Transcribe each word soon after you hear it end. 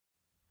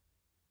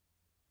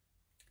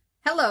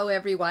Hello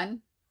everyone,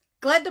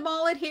 Glenda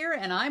Mollet here,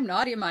 and I'm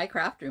not in my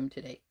craft room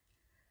today.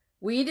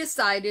 We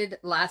decided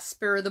last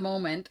spur of the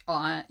moment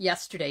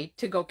yesterday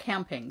to go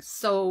camping.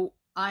 So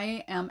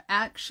I am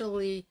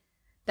actually,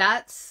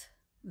 that's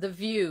the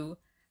view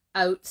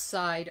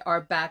outside our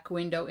back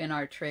window in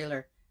our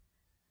trailer.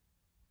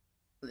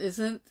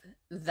 Isn't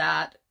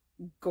that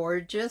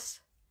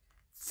gorgeous?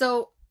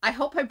 So I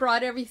hope I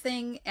brought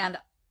everything, and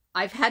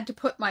I've had to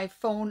put my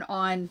phone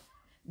on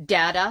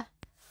data,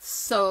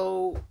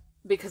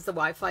 because the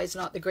Wi-Fi is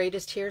not the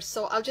greatest here.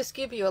 So I'll just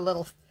give you a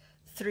little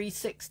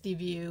 360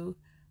 view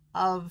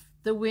of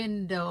the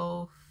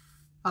window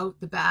out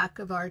the back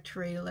of our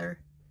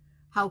trailer.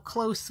 How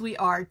close we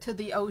are to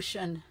the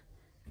ocean.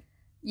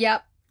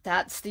 Yep,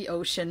 that's the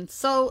ocean.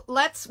 So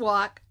let's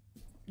walk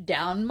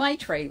down my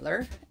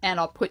trailer and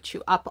I'll put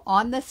you up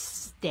on the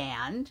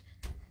stand.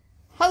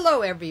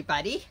 Hello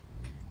everybody.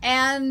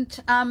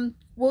 And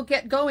we'll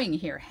get going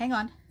here. Hang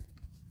on.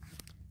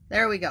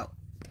 There we go.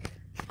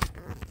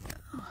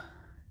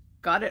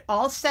 Got it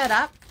all set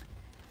up.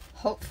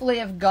 Hopefully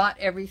I've got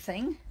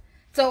everything.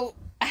 So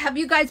have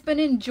you guys been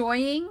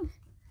enjoying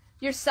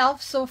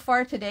yourself so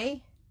far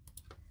today?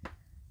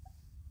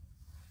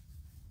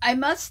 I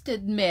must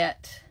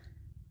admit,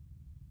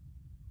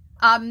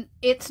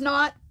 it's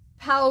not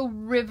Powell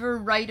River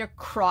right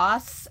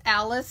across,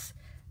 Alice.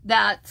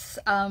 That's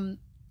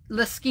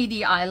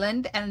Lasqueti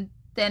Island, and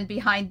then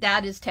behind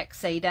that is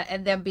Texada,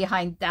 and then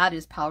behind that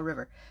is Powell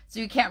River. So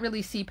you can't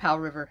really see Powell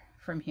River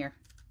from here.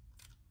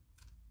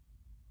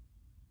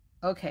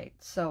 Okay,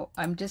 so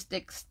I'm just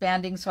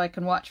expanding so I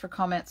can watch for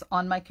comments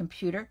on my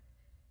computer.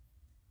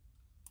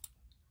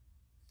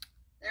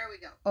 There we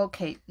go.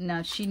 Okay,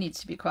 now she needs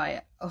to be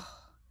quiet. Oh,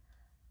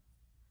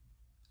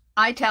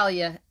 I tell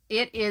you,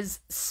 it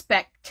is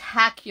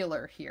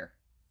spectacular here.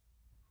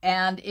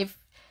 And if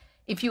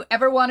you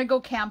ever want to go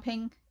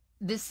camping,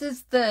 this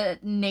is the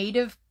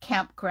native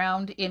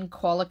campground in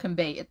Qualicum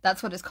Bay.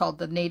 That's what it's called,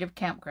 the native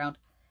campground.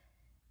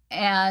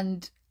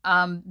 And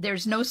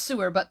there's no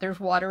sewer, but there's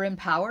water and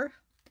power.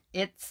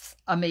 It's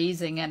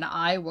amazing, and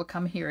I will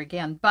come here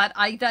again. But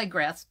I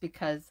digress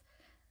because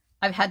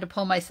I've had to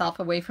pull myself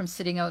away from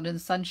sitting out in the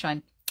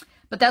sunshine.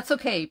 But that's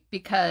okay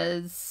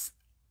because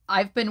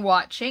I've been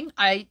watching.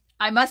 I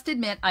must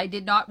admit I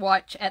did not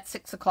watch at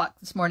 6 o'clock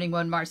this morning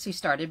when Marcy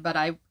started, but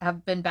I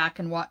have been back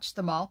and watched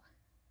them all.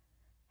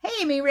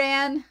 Hey,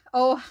 Miran.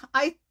 Oh,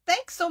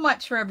 thanks so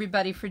much for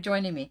everybody for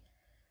joining me.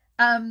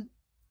 Have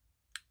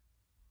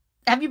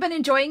you been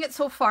enjoying it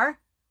so far?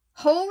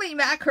 Holy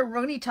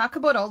macaroni, talk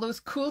about all those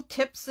cool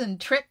tips and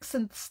tricks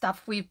and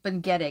stuff we've been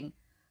getting.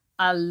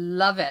 I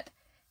love it.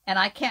 And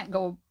I can't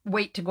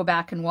wait to go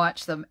back and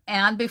watch them.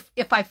 And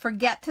if I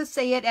forget to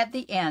say it at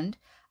the end,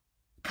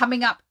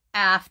 coming up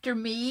after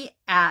me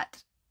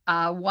at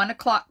 1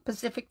 o'clock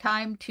Pacific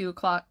time, 2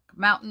 o'clock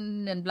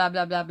Mountain, and blah,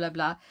 blah, blah, blah,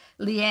 blah,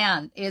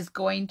 Leanne is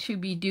going to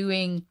be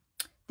doing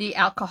the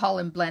alcohol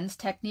and blends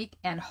technique.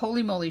 And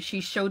holy moly,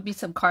 she showed me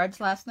some cards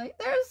last night.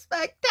 They're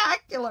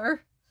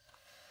spectacular.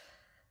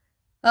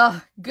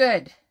 Oh,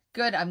 good.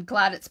 Good. I'm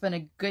glad it's been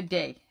a good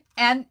day.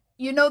 And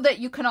you know that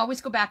you can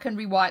always go back and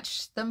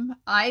rewatch them.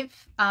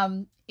 I've,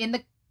 in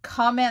the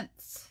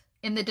comments,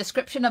 in the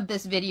description of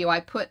this video, I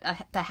put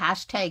the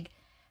hashtag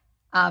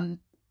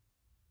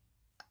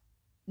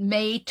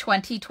May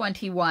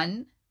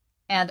 2021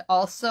 and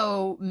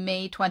also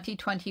May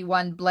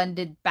 2021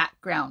 blended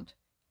background.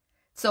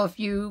 So if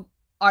you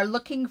are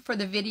looking for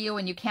the video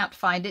and you can't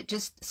find it,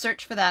 just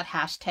search for that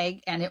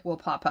hashtag and it will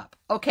pop up.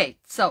 Okay,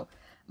 so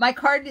my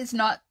card is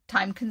not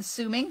time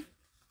consuming,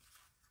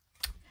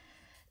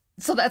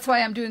 so that's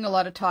why I'm doing a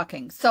lot of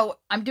talking. So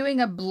I'm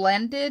doing a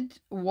blended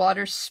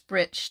water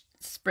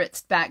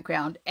spritzed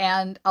background,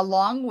 and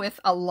along with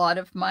a lot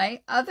of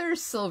my other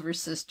silver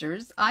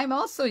sisters, I'm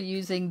also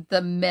using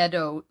the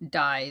Meadow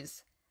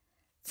Dies.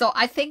 So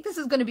I think this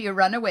is going to be a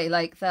runaway,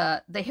 like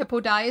the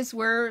Hippo Dies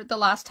were the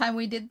last time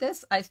we did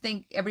this. I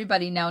think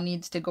everybody now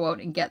needs to go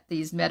out and get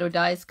these Meadow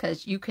Dies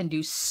because you can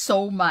do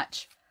so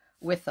much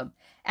with them.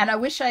 And I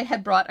wish I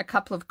had brought a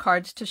couple of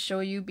cards to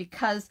show you,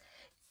 because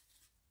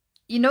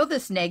you know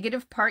this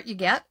negative part you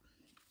get?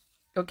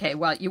 Okay,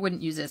 well, you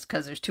wouldn't use this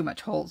because there's too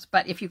much holes.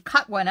 But if you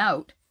cut one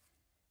out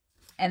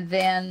and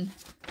then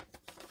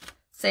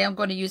say I'm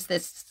going to use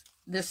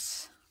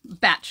this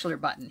bachelor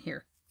button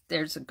here.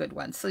 There's a good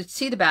one. So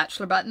see the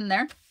bachelor button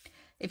there?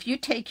 If you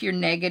take your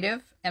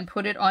negative and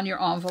put it on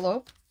your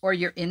envelope or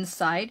your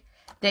inside,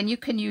 then you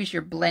can use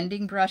your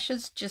blending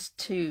brushes just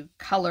to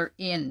color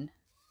in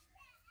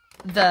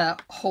the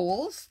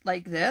holes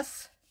like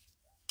this,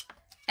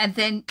 and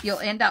then you'll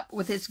end up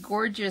with this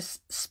gorgeous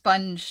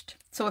sponged.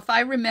 So if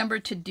I remember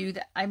to do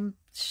that, I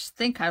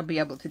think I'll be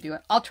able to do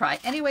it. I'll try.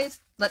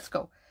 Anyways, let's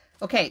go.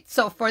 Okay,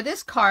 so for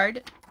this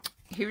card,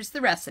 here's the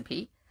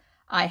recipe.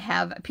 I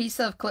have a piece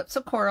of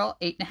Calypso Coral,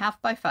 8.5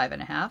 by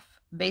 5.5,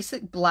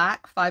 basic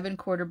black, 5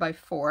 1/4 by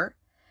 4,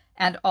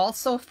 and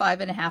also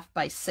 5.5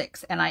 by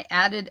 6. And I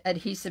added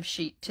adhesive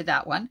sheet to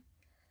that one.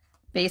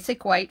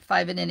 Basic white,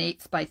 5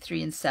 1/8 by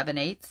 3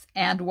 7/8,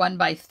 and 1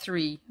 by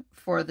 3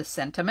 for the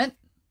sentiment.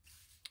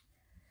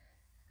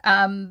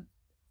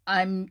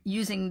 I'm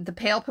using the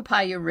Pale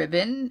Papaya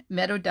ribbon,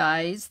 Meadow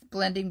Dies,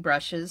 blending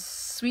brushes,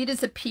 Sweet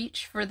as a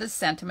Peach for the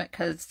sentiment,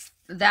 because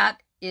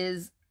that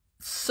is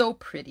so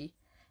pretty.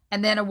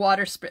 And then a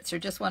water spritzer,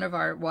 just one of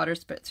our water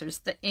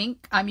spritzers. The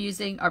ink I'm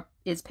using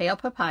is Pale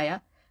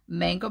Papaya,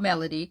 Mango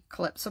Melody,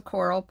 Calypso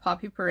Coral,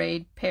 Poppy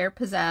Parade, Pear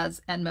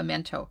Pizzazz, and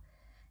Memento.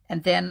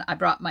 And then I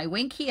brought my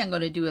Winky. I'm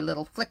going to do a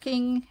little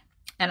flicking,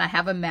 and I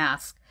have a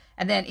mask.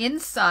 And then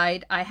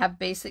inside I have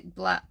basic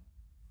black,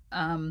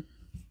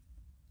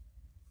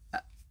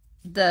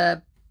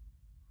 the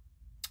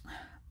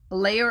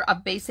layer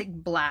of basic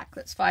black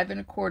that's 5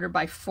 1/4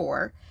 by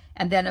 4,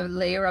 and then a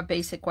layer of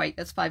basic white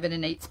that's 5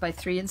 1/8 by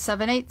 3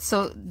 7/8.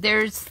 So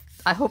there's,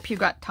 I hope you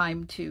got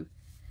time to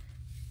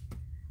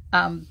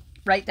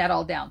write that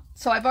all down.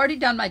 So I've already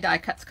done my die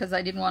cuts because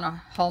I didn't want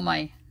to haul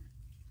my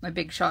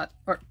Big Shot,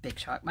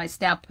 my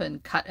Stampin'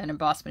 Cut and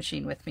Emboss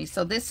machine with me.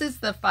 So this is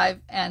the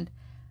 5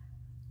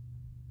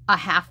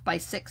 1/2 by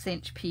 6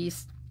 inch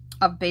piece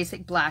of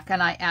basic black,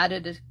 and I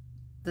added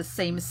the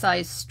same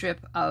size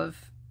strip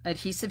of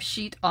adhesive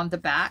sheet on the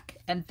back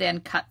and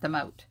then cut them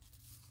out.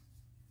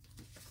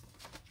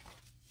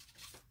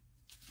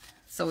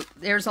 So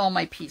there's all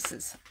my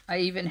pieces. I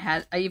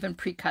even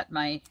pre-cut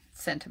my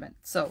sentiment.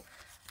 So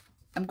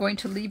I'm going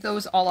to leave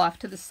those all off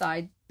to the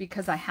side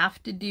because I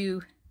have to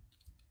do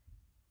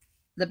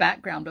the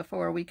background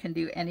before we can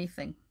do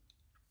anything.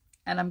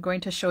 And I'm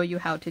going to show you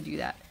how to do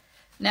that.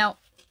 Now,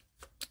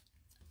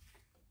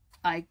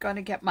 I'm going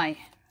to get my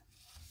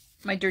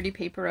dirty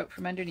paper out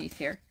from underneath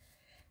here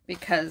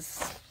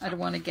because I don't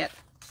want to get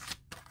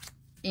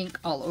ink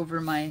all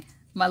over my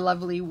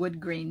lovely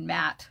wood grain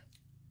mat.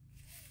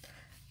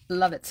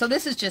 Love it. So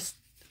this is just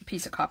a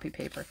piece of copy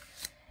paper.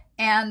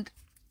 And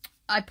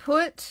I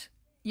put,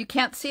 you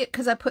can't see it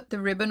because I put the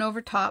ribbon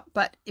over top,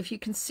 but if you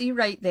can see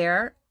right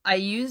there, I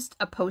used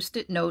a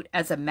Post-it note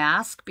as a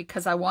mask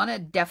because I want a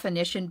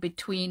definition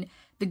between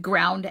the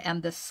ground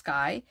and the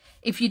sky.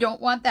 If you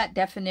don't want that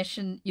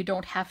definition, you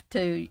don't have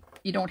to.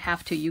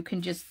 You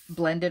can just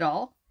blend it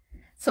all.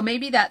 So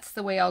maybe that's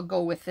the way I'll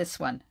go with this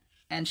one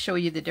and show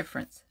you the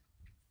difference.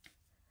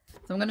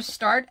 So I'm going to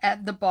start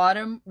at the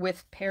bottom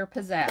with Pear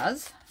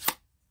Pizzazz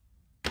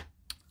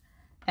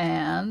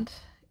and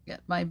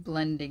get my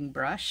blending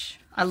brush.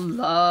 I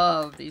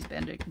love these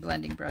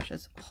blending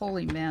brushes.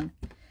 Holy man.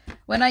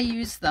 When I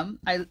use them,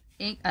 I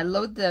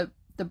load the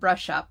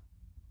brush up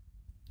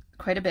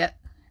quite a bit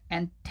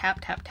and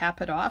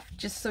tap it off,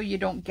 just so you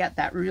don't get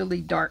that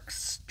really dark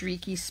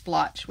streaky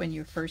splotch when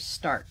you first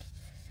start.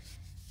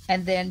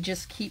 And then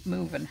just keep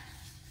moving.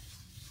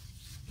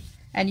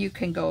 And you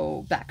can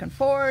go back and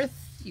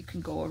forth, you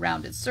can go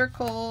around in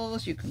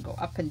circles, you can go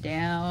up and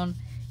down.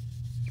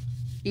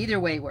 Either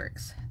way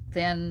works.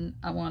 Then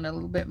I want a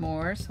little bit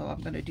more, so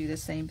I'm going to do the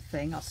same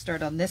thing. I'll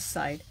start on this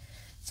side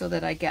so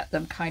that I get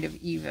them kind of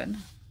even.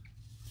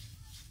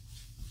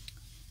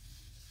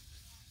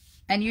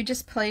 And you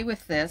just play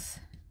with this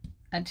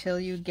until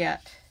you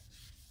get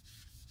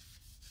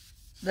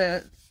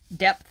the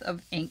depth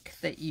of ink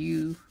that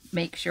you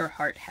makes your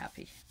heart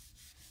happy.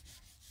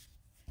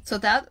 So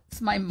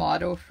that's my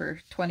motto for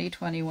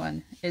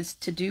 2021, is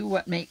to do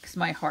what makes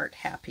my heart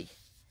happy.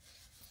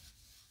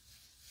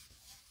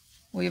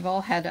 We've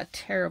all had a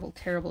terrible,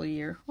 terrible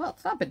year. Well,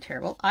 it's not been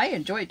terrible. I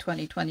enjoyed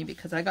 2020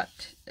 because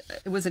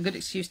it was a good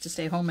excuse to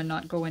stay home and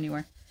not go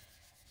anywhere.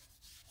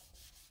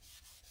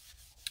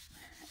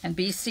 And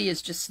BC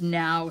is just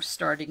now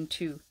starting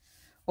to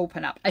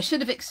open up. I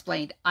should have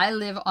explained. I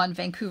live on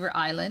Vancouver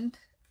Island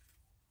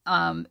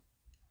in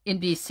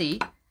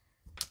BC.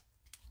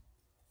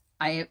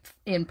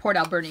 In Port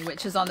Alberni,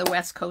 which is on the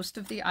west coast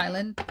of the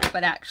island,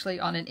 but actually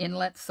on an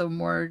inlet, so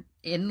more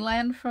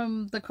inland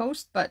from the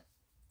coast, but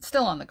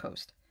still on the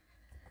coast.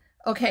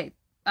 Okay,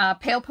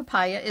 Pale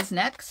Papaya is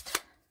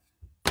next.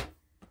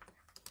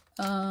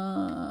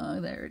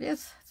 There it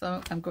is.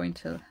 So I'm going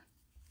to...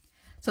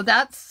 So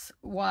that's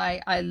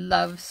why I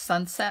love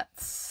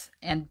sunsets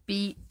and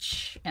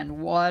beach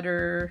and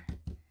water.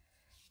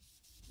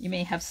 You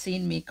may have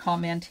seen me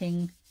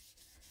commenting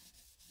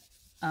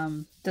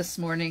this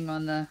morning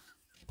on the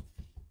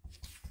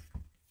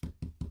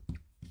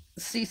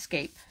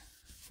Seascape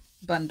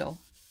bundle.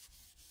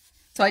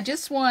 So I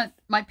just want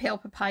my Pale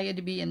Papaya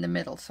to be in the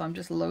middle. So I'm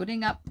just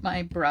loading up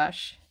my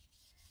brush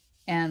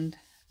and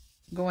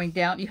going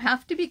down. You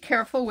have to be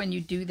careful when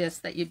you do this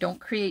that you don't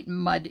create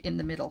mud in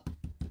the middle,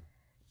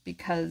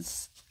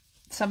 because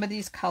some of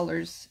these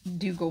colors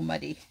do go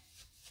muddy.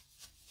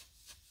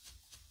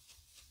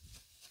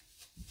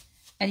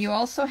 And you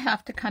also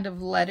have to kind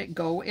of let it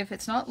go. If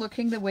it's not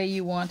looking the way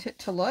you want it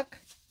to look,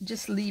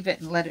 just leave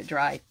it and let it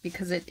dry,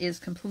 because it is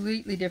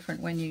completely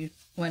different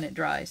when it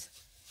dries.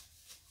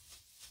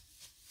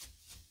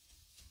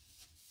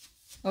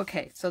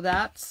 Okay, so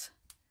that's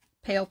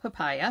Pale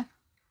Papaya.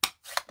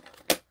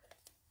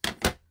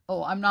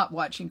 Oh, I'm not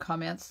watching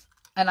comments,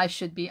 and I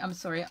should be. I'm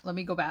sorry. Let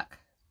me go back.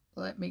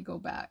 Let me go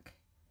back.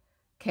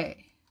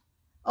 Okay.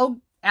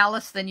 Oh,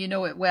 Alice, then you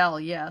know it well.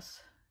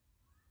 Yes.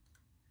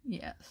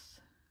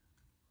 Yes.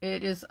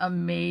 It is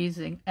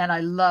amazing, and I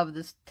love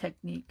this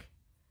technique.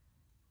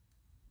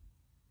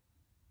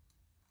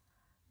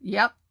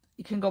 Yep,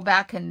 you can go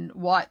back and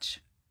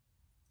watch.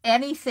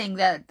 Anything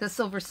that the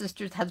Silver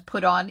Sisters has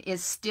put on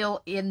is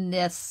still in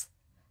this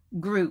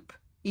group.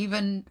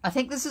 Even, I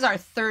think this is our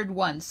third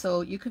one,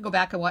 so you can go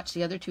back and watch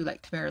the other two,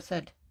 like Tamara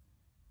said.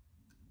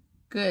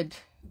 Good.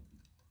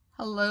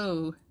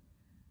 Hello.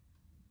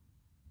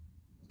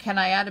 Can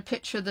I add a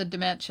picture of the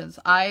dimensions?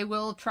 I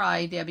will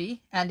try,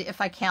 Debbie. And if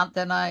I can't,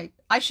 then I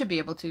should be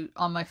able to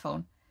on my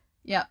phone.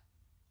 Yeah.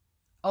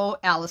 Oh,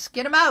 Alice,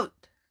 get them out.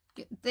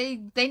 They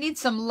need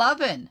some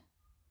loving.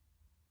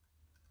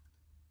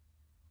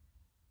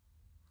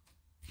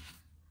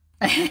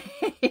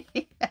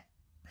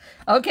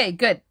 Okay,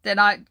 good. Then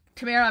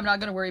Tamara, I'm not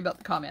going to worry about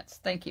the comments.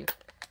 Thank you.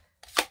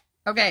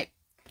 Okay,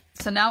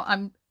 so now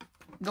I'm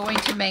going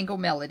to Mango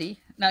Melody.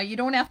 Now you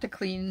don't have to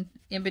clean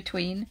in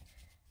between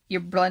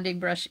your blending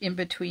brush in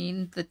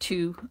between the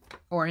two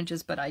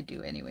oranges, but I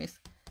do anyways,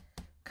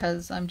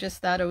 because I'm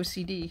just that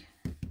OCD.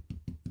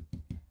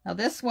 Now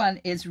this one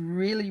is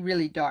really,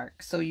 really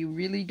dark, so you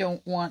really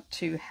don't want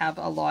to have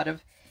a lot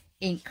of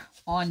ink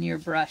on your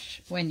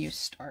brush when you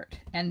start.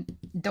 And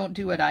don't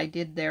do what I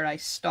did there. I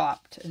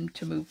stopped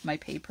to move my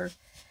paper,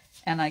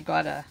 and I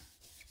got a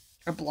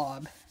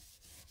blob,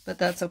 but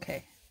that's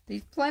okay.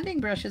 These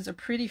blending brushes are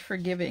pretty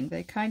forgiving.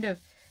 They kind of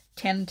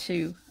tend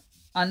to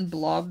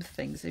unblob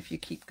things if you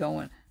keep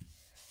going.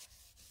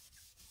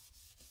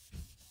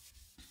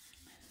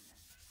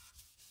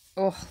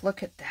 Oh,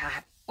 look at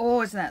that.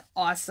 Oh, isn't that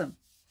awesome?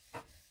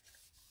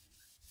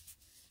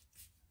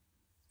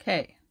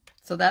 Okay,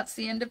 so that's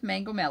the end of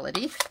Mango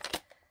Melody.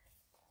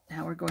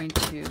 Now we're going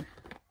to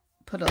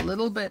put a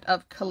little bit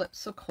of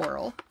Calypso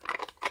Coral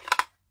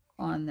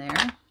on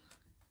there.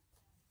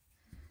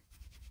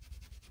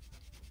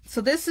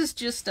 So this is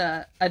just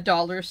a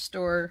dollar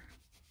store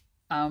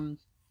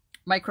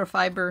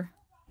microfiber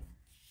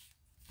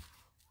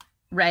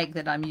rag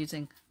that I'm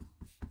using.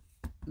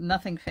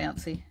 Nothing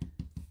fancy.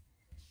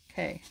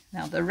 Okay,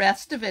 now the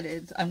rest of it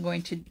is I'm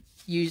going to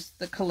use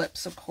the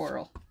Calypso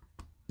Coral.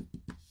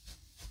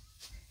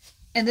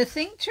 And the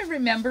thing to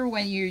remember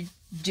when you're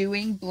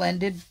doing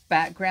blended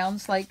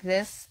backgrounds like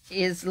this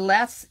is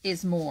less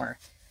is more.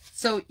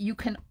 So you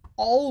can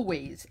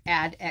always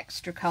add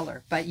extra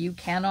color, but you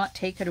cannot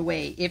take it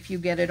away if you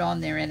get it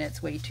on there and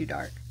it's way too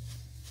dark.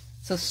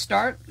 So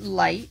start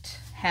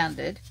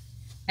light-handed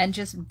and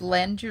just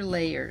blend your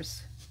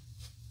layers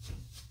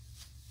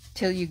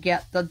till you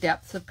get the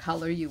depth of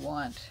color you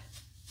want.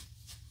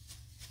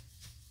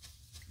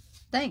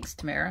 Thanks,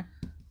 Tamara.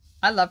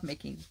 I love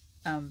making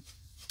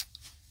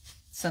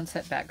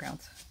sunset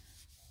backgrounds.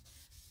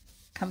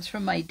 Comes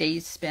from my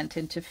days spent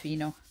in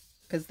Tofino,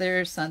 because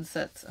their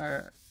sunsets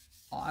are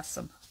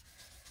awesome.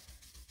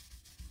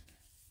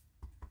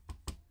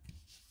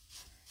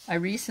 I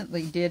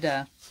recently did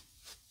I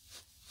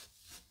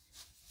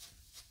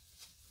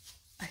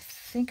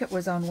think it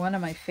was on one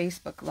of my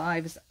Facebook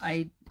Lives,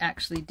 I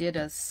actually did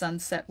a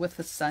sunset with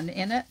the sun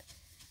in it,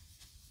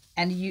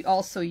 and you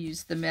also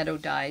used the Meadow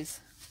Dies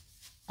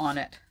on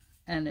it,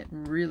 and it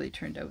really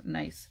turned out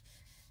nice.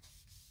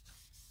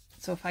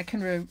 So if I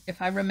can,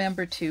 if I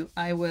remember to,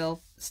 I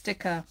will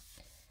stick a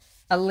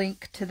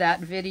link to that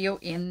video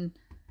in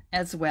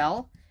as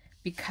well,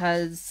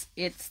 because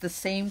it's the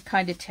same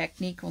kind of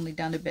technique, only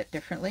done a bit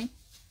differently.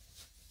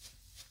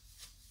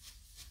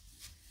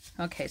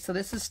 Okay, so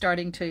this is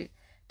starting to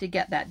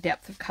get that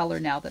depth of color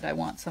now that I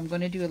want. So I'm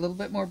going to do a little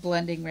bit more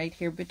blending right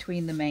here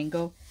between the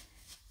mango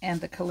and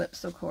the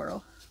Calypso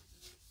Coral.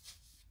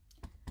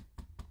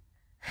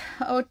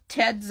 Oh,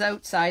 Ted's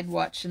outside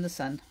watching the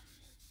sun.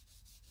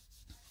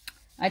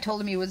 I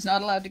told him he was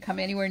not allowed to come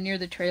anywhere near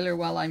the trailer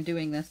while I'm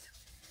doing this,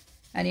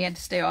 and he had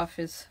to stay off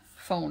his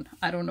phone.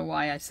 I don't know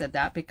why I said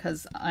that,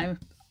 because I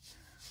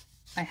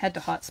had to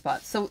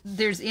hotspot. So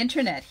there's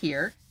internet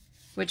here,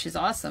 which is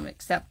awesome,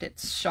 except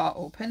it's Shaw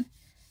open,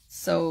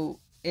 so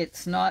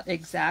it's not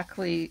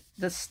exactly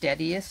the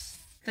steadiest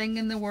thing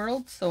in the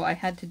world, so I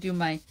had to do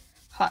my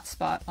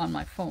hotspot on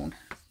my phone.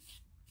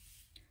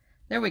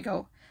 There we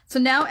go. So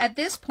now at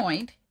this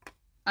point,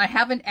 I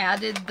haven't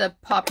added the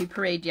Poppy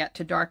Parade yet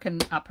to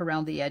darken up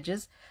around the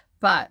edges,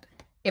 but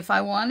if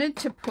I wanted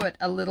to put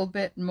a little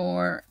bit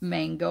more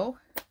mango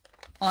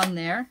on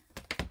there,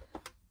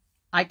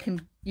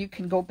 you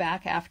can go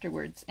back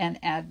afterwards and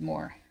add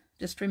more.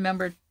 Just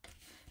remember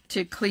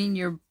to clean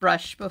your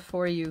brush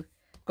before you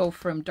go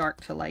from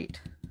dark to light,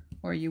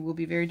 or you will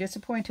be very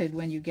disappointed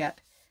when you get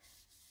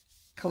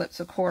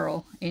Calypso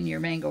Coral in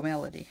your Mango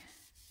Melody.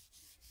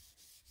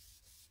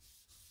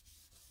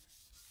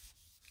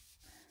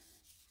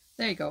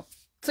 There you go.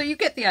 So you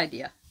get the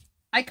idea.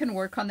 I can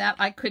work on that.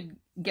 I could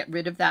get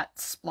rid of that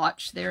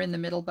splotch there in the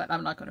middle, but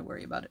I'm not going to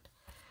worry about it.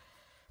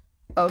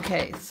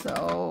 Okay,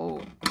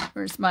 so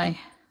there's my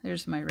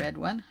red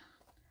one.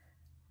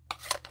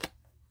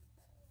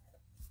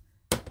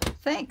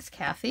 Thanks,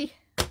 Kathy.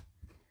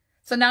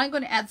 So now I'm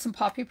going to add some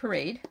Poppy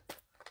Parade.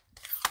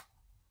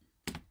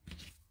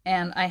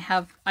 And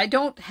I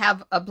don't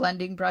have a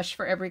blending brush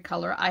for every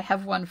color. I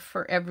have one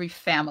for every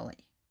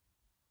family.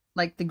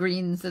 Like the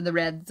greens and the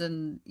reds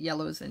and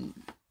yellows,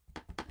 and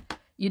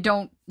you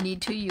don't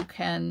need to. You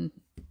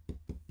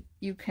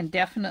can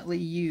definitely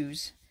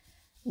use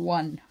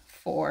one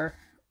for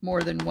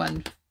more than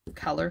one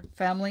color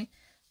family,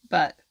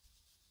 but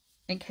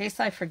in case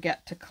I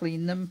forget to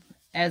clean them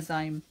as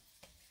I'm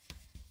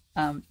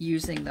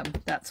using them,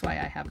 that's why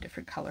I have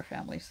different color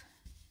families.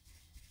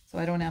 So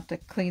I don't have to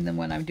clean them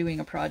when I'm doing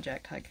a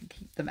project. I can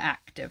keep them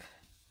active.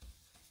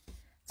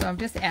 So I'm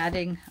just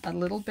adding a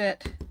little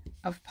bit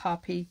of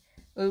poppy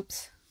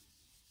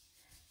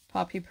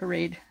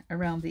parade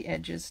around the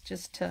edges,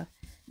 just to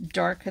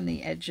darken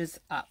the edges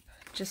up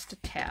just a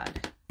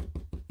tad.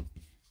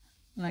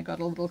 And I got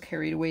a little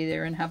carried away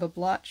there and have a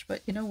blotch,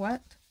 but you know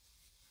what?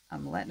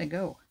 I'm letting it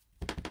go.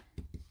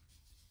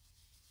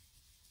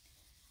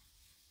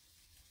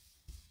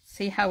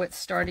 See how it's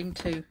starting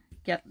to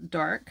get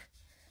dark?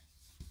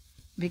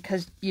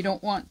 Because you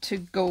don't want to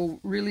go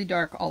really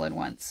dark all at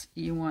once.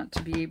 You want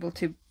to be able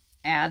to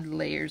add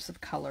layers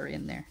of color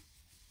in there.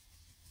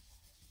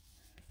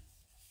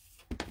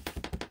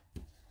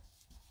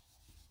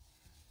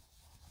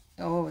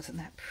 Oh, isn't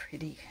that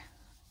pretty?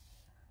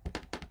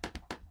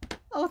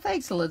 Oh,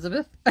 thanks,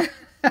 Elizabeth.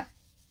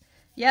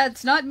 Yeah,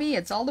 it's not me.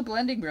 It's all the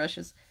blending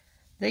brushes.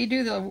 They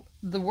do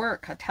the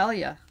work, I tell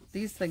you.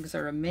 These things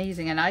are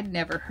amazing, and I'd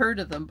never heard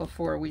of them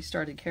before we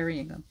started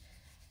carrying them.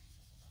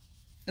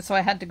 So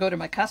I had to go to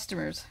my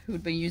customers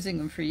who'd been using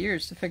them for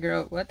years to figure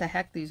out what the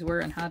heck these were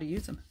and how to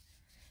use them.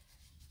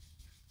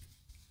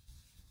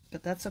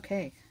 But that's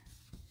okay.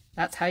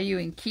 That's how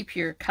you keep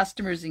your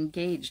customers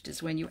engaged,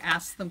 is when you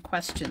ask them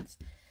questions.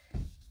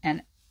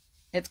 And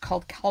it's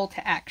called call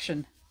to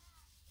action.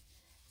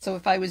 So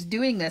if I was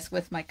doing this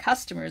with my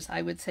customers,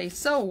 I would say,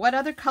 so what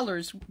other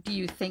colors do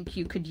you think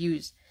you could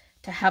use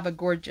to have a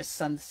gorgeous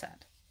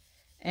sunset?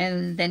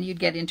 And then you'd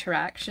get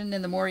interaction,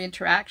 and the more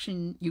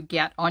interaction you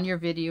get on your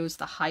videos,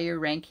 the higher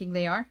ranking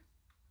they are.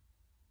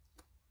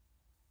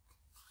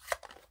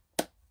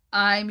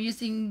 I'm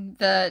using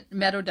the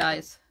Meadow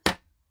Dies,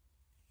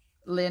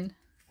 Lynn.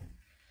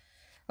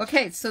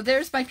 Okay, so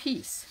there's my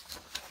piece.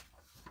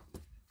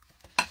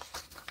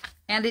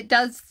 And it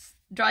does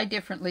dry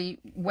differently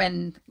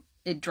when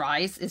it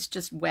dries. It's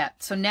just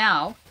wet. So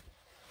now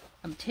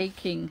I'm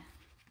taking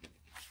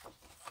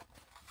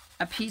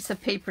a piece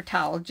of paper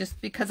towel,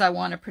 just because I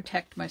want to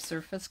protect my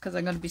surface, because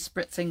I'm going to be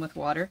spritzing with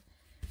water.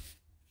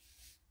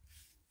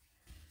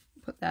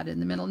 Put that in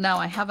the middle. Now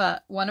I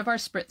have one of our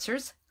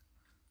spritzers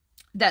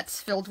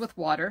that's filled with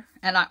water,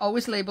 and I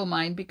always label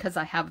mine because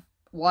I have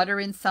water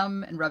in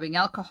some and rubbing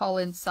alcohol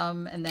in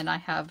some, and then I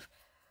have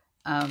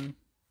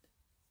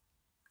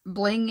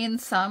bling in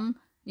some,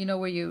 you know,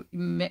 where you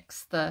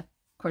mix the,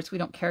 of course we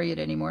don't carry it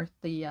anymore,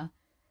 the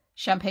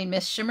Champagne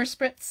Mist Shimmer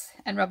Spritz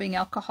and rubbing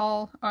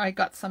alcohol. I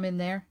got some in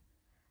there.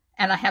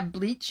 And I have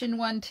bleach in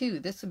one too.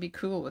 This would be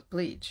cool with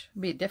bleach.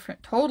 It'd be a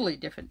different, totally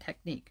different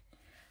technique.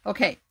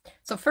 Okay,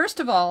 so first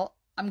of all,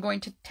 I'm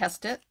going to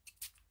test it.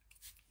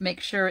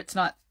 Make sure it's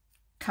not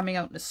coming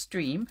out in a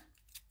stream,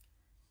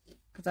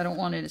 because I don't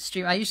want it in a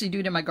stream. I usually do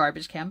it in my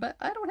garbage can, but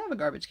I don't have a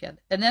garbage can.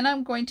 And then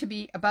I'm going to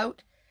be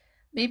about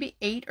maybe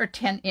 8 or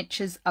 10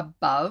 inches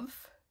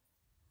above.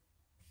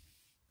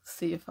 Let's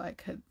see if I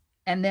could.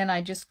 And then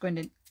I'm just going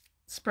to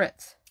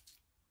spritz.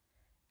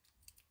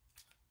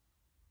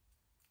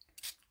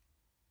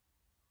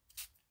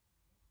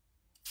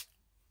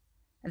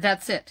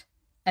 That's it.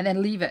 And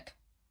then leave it.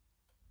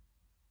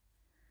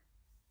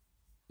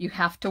 You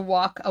have to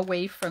walk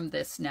away from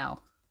this now.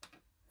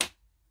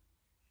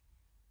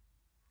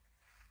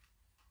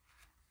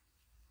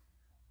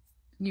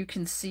 You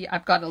can see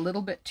I've got a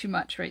little bit too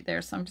much right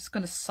there, so I'm just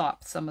going to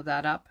sop some of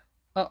that up.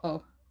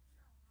 Uh-oh.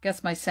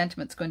 Guess my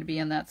sentiment's going to be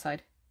on that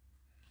side,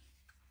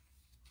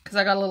 because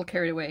I got a little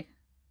carried away.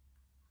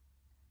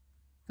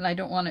 And I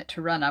don't want it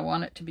to run. I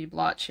want it to be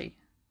blotchy.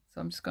 So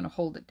I'm just going to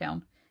hold it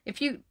down.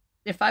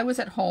 If I was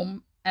at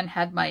home and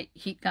had my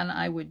heat gun,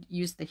 I would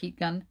use the heat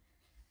gun.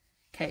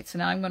 Okay, so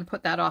now I'm going to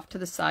put that off to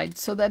the side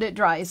so that it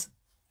dries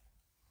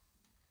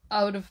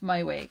out of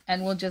my way.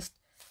 And we'll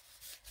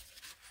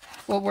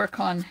work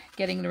on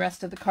getting the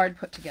rest of the card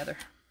put together.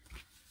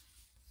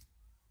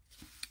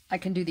 I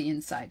can do the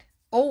inside.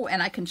 Oh,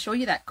 and I can show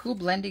you that cool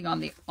blending on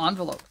the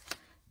envelope.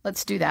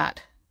 Let's do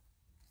that.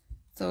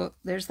 So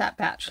there's that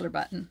bachelor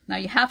button. Now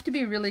you have to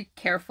be really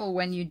careful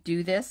when you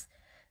do this,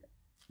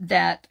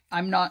 that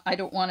I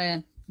don't want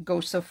to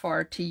go so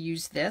far to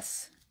use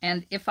this.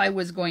 And if I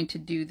was going to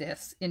do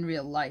this in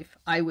real life,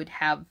 I would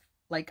have,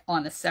 like,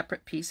 on a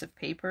separate piece of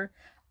paper.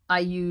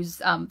 I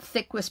use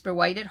thick Whisper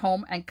White at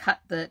home and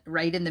cut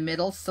right in the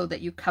middle so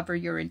that you cover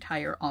your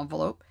entire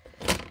envelope.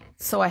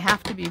 So I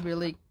have to be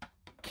really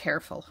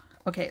careful.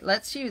 Okay,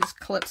 let's use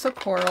Calypso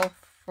Coral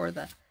for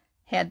the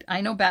head.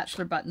 I know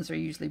bachelor buttons are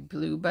usually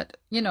blue, but,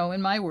 you know,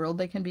 in my world,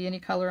 they can be any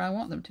color I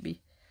want them to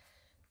be.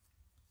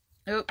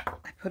 Oh,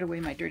 I put away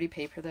my dirty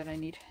paper that I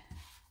need.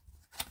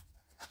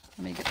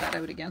 Let me get that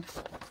out again.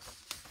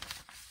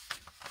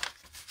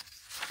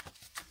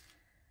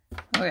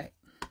 Okay.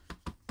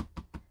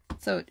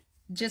 So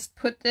just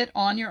put it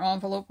on your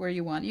envelope where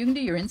you want. You can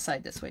do your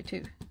inside this way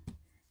too.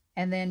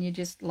 And then you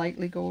just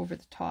lightly go over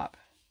the top.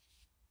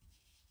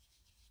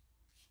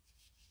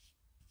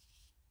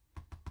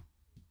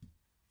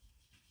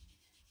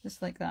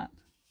 Just like that.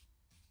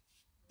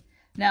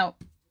 Now,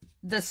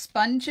 the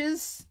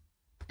sponges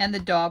and the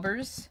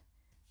daubers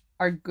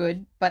are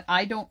good, but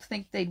I don't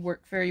think they'd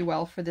work very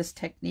well for this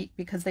technique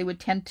because they would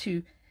tend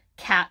to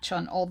catch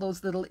on all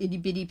those little itty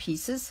bitty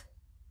pieces.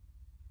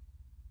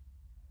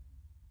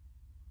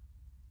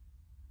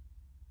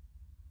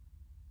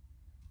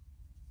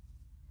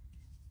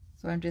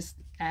 So I'm just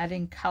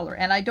adding color.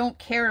 And I don't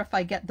care if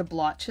I get the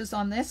blotches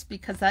on this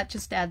because that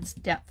just adds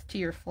depth to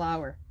your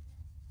flower.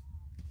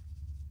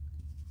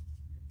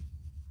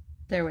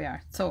 There we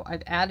are. So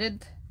I've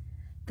added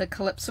the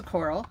Calypso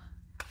Coral.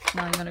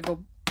 Now I'm going to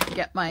go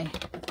get my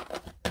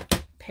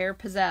Pear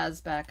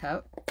Pizzazz back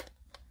out.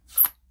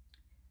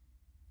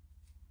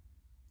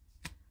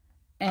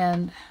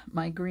 And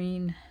my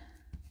green.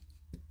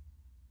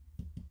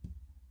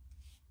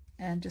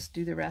 And just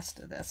do the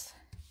rest of this.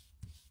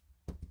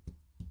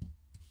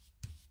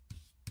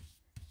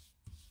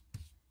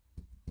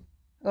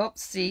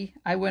 Oops, see,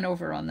 I went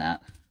over on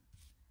that.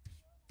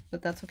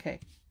 But that's okay.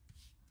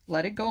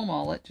 Let it go,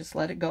 Mollet. Just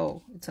let it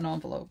go. It's an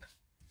envelope.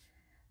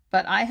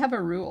 But I have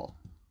a rule.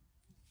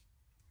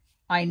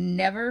 I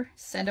never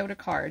send out a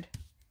card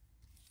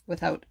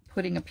without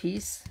putting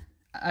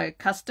a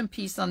custom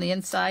piece on the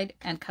inside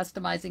and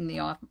customizing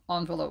the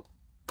envelope.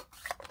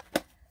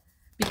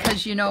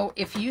 Because, you know,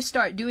 if you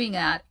start doing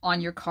that on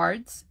your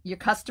cards, your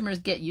customers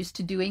get used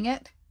to doing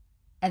it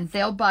and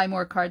they'll buy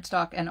more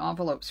cardstock and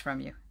envelopes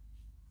from you.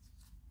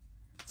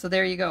 So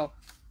there you go.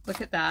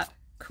 Look at that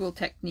cool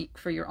technique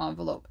for your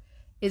envelope.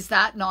 Is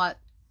that not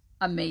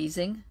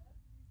amazing?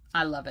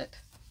 I love it.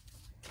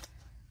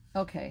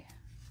 Okay,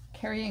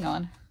 carrying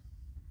on.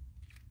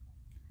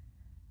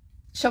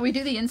 Shall we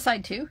do the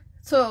inside too?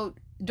 So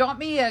drop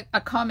me a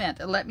comment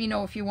and let me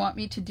know if you want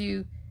me to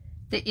do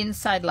the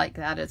inside like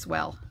that as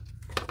well.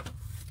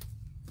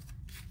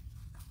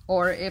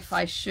 Or if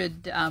I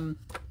should, uh-oh.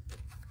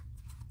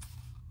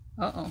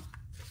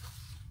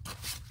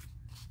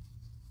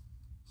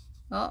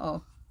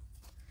 Uh-oh.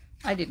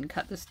 I didn't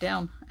cut this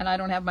down, and I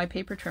don't have my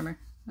paper trimmer.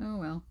 Oh,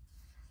 well.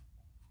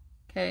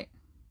 Okay.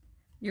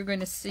 You're going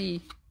to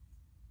see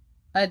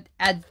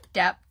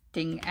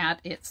adapting at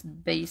its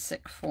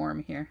basic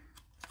form here,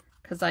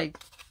 because I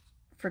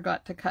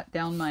forgot to cut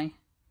down my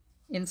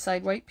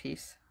inside white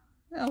piece.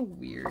 How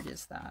weird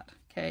is that?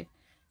 Okay.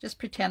 Just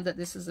pretend that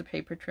this is a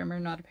paper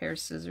trimmer, not a pair of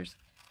scissors.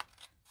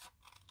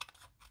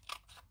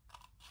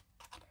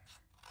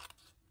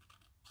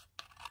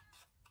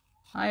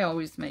 I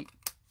always make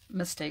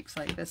mistakes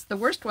like this. The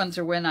worst ones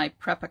are when I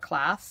prep a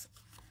class.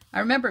 I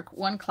remember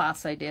one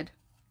class I did,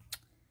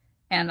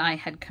 and I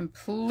had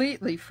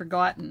completely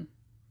forgotten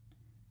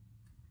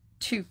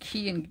 2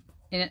 key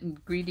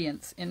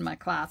ingredients in my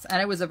class.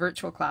 And it was a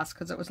virtual class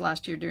because it was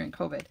last year during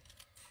COVID.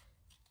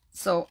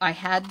 So I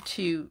had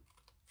to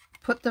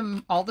put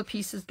them, all the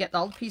pieces, get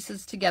all the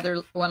pieces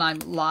together when I'm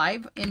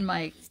live in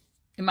my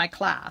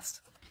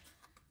class,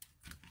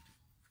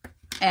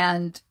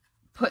 and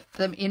put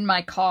them in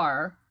my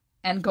car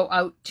and go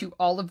out to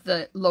all of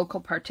the local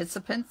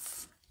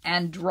participants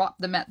and drop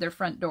them at their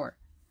front door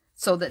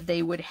so that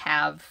they would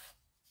have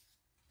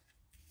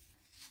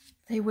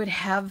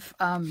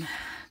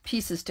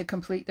pieces to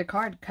complete the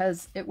card,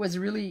 because it was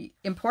really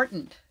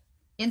important.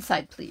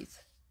 Inside,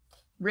 please.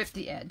 Rip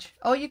the edge.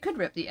 Oh, you could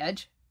rip the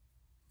edge.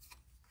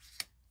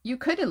 You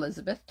could,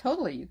 Elizabeth.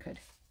 Totally you could.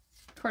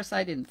 Of course,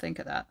 I didn't think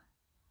of that.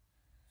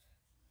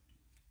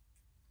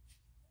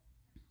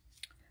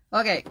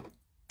 Okay.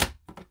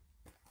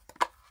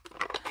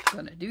 I'm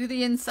gonna do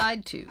the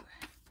inside too.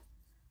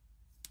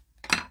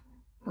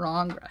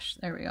 Wrong brush.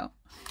 There we go.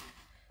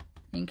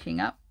 Inking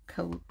up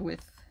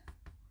with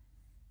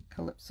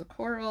Calypso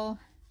Coral.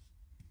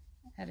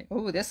 Adding,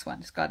 oh, this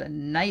one's got a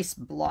nice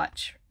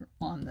blotch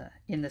on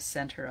in the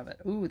center of it.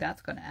 Ooh,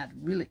 that's going to add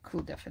really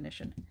cool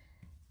definition.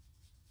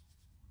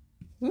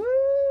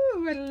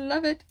 Ooh, I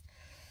love it.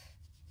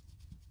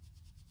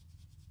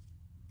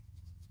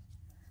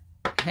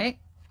 Okay.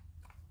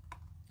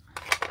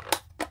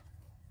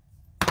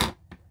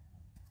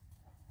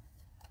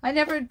 I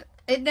never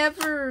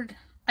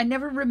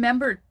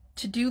remembered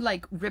to do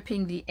like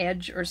ripping the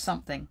edge or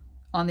something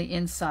on the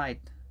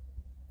inside.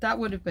 That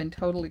would have been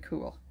totally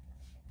cool.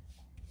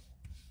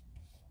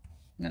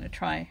 I'm going to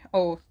try.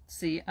 Oh,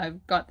 see,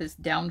 I've got this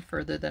down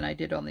further than I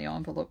did on the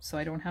envelope, so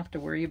I don't have to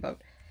worry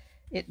about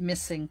it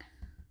missing.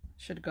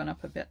 Should have gone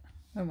up a bit.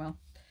 Oh well.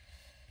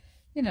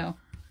 You know,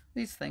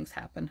 these things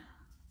happen.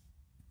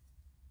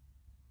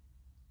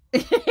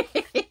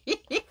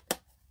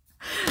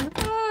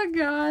 Oh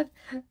God,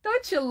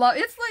 don't you love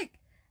it's like,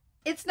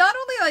 it's not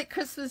only like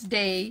Christmas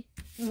Day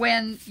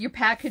when your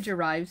package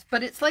arrives,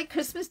 but it's like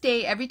Christmas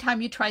Day every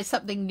time you try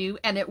something new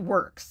and it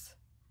works.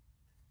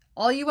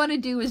 All you want to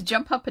do is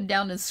jump up and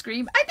down and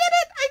scream, I did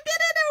it,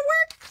 it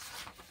worked.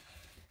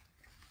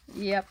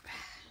 Yep.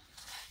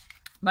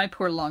 My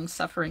poor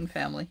long-suffering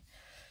family.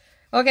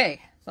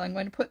 Okay, so I'm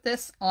going to put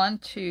this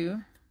onto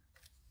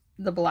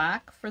the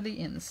black for the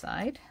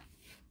inside.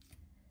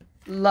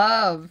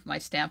 Love my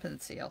Stampin'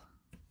 Seal.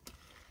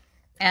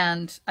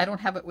 And I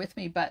don't have it with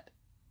me, but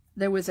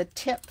there was a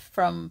tip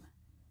from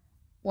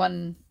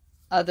one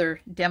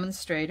other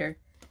demonstrator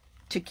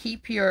to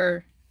keep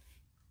your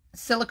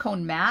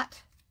silicone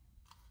mat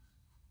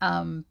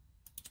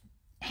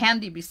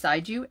handy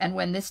beside you. And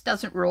when this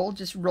doesn't roll,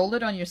 just roll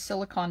it on your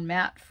silicone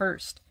mat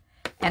first.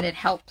 And it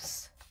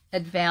helps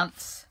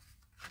advance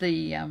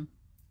the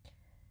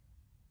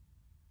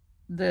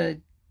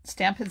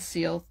Stampin'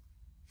 Seal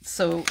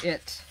so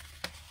it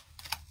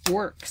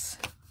works.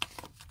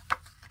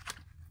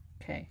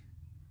 Okay.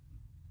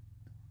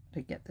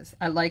 To get this,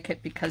 I like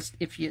it because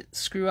if you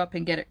screw up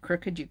and get it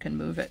crooked, you can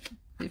move it,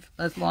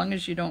 as long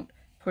as you don't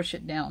push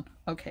it down.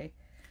 Okay,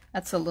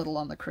 that's a little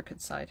on the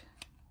crooked side.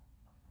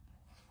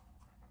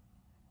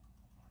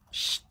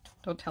 Shh,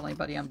 don't tell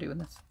anybody I'm doing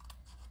this.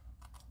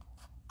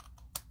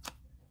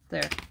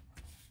 There.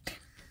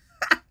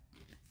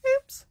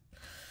 Oops.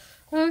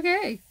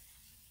 Okay.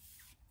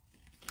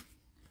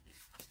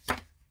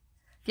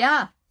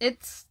 Yeah,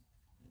 it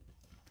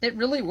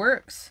really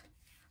works.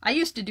 I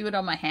used to do it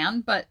on my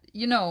hand, but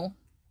you know,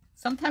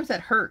 sometimes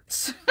it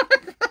hurts.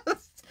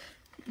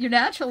 Your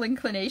natural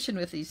inclination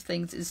with these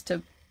things is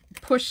to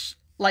push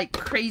like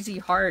crazy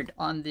hard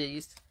on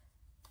the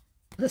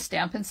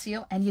Stampin'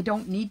 Seal, and you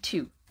don't need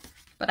to.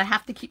 But I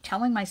have to keep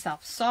telling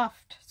myself,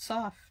 soft,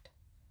 soft.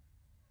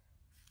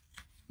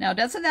 Now,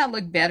 doesn't that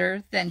look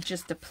better than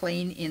just a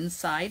plain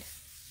inside?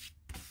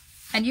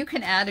 And you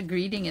can add a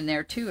greeting in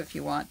there too if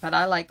you want, but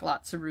I like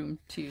lots of room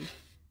to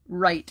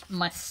write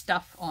my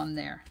stuff on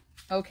there.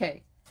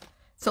 Okay,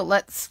 so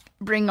let's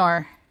bring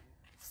our,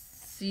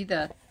 see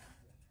the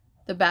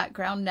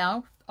background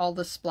now. All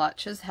the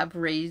splotches have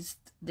raised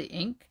the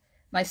ink.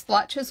 My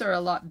splotches are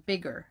a lot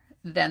bigger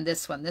than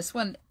this one. This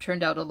one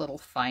turned out a little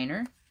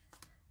finer.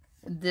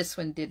 This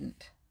one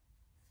didn't.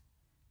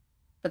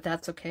 But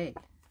that's okay,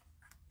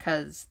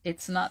 because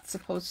it's not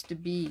supposed to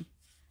be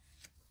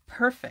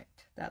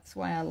perfect. That's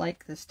why I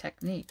like this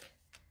technique,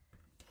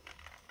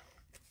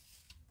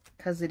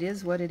 because it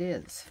is what it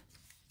is.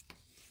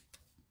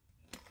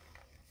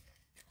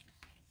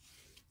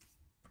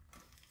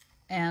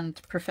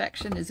 And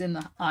perfection is in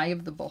the eye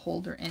of the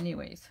beholder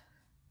anyways.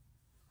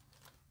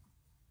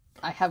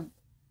 I have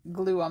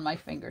glue on my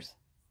fingers.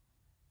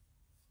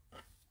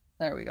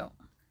 There we go.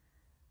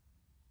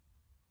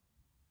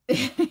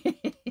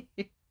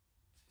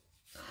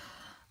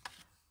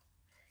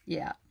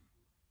 Yeah.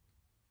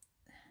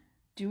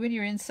 Doing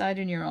your inside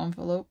in your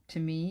envelope, to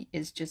me,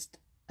 is just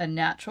a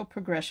natural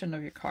progression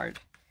of your card.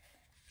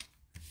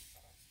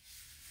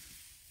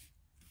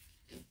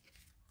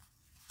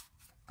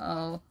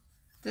 Oh,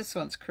 this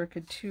one's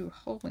crooked too.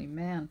 Holy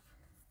man.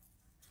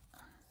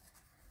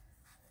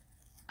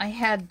 I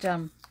had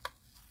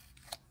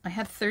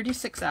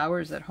 36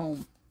 hours at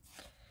home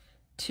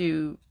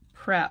to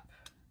prep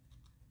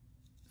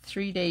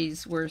 3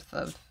 days worth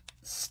of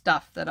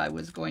stuff that I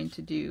was going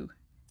to do,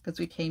 because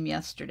we came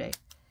yesterday.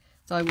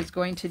 So I was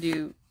going to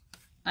do,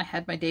 I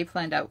had my day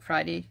planned out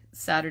Friday,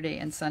 Saturday,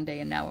 and Sunday,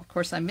 and now of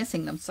course I'm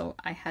missing them, so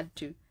I had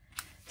to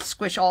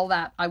squish all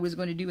that I was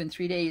going to do in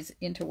 3 days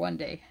into one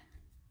day.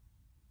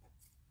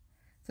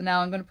 So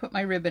now I'm going to put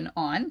my ribbon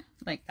on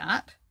like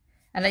that.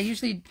 And I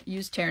usually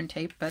use tear and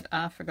tape, but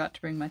I forgot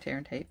to bring my tear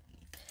and tape.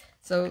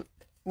 So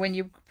when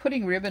you're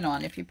putting ribbon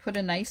on, if you put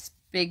a nice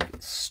big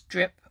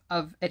strip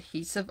of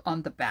adhesive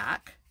on the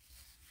back,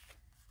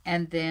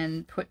 and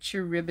then put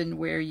your ribbon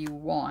where you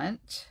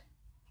want,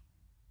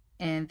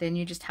 and then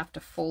you just have to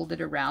fold it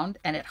around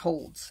and it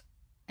holds.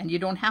 And you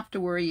don't have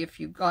to worry if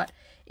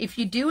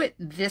you do it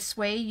this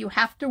way, you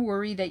have to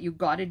worry that you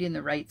got it in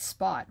the right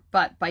spot.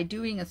 But by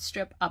doing a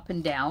strip up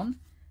and down,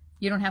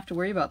 you don't have to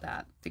worry about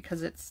that,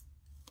 because it's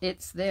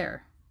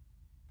there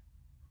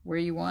where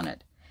you want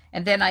it.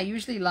 And then I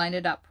usually line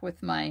it up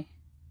with my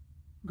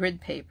grid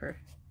paper,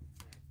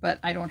 but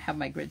I don't have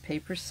my grid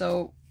paper,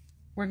 so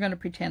we're going to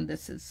pretend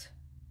this is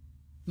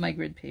my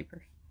grid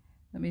paper.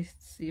 Let me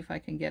see if I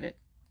can get it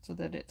so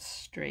that it's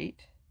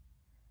straight.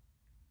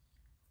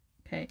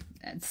 Okay,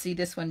 and see,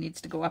 this one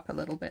needs to go up a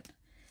little bit.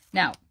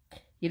 Now,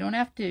 you don't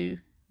have to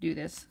do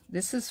this.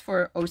 This is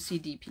for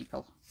OCD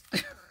people.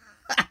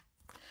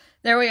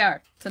 There we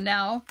are. So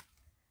now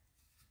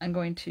I'm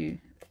going to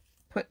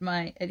put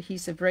my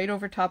adhesive right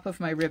over top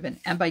of my ribbon.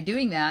 And by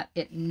doing that,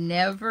 it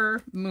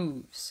never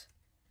moves.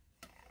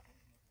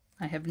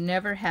 I have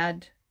never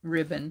had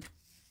ribbon,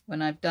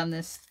 when I've done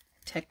this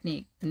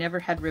technique,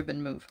 never had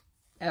ribbon move,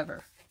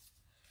 ever.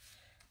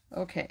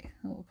 Okay,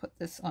 we'll put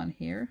this on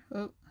here.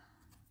 Oh,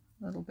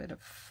 a little bit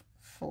of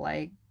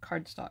flag,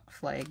 cardstock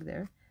flag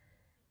there.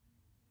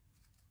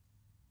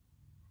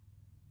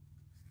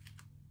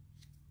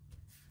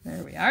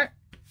 There we are.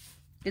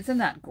 Isn't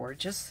that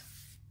gorgeous?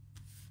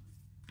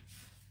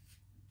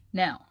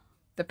 Now,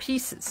 the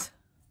pieces.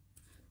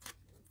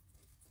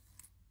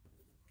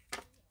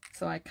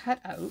 So I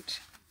cut out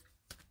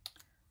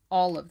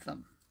all of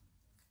them.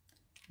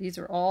 These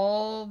are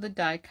all the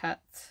die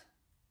cuts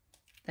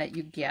that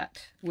you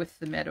get with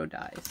the Meadow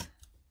Dies.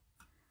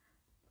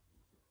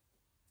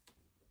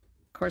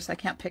 Of course, I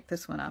can't pick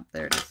this one up.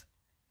 There it is.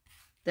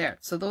 There.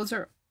 So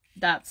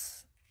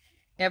that's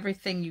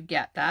everything you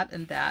get, that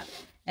and that.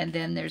 And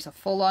then there's a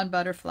full-on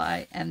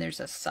butterfly and there's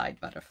a side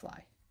butterfly.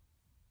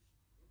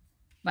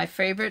 My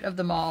favorite of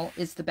them all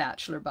is the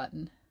bachelor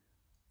button.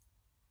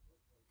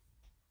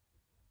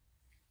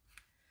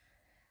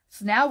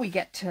 So now we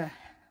get to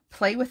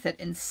play with it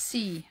and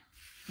see.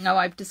 Now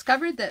I've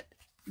discovered that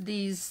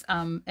these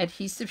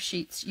adhesive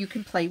sheets, you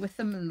can play with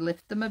them and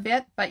lift them a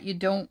bit, but you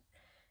don't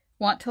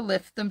want to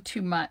lift them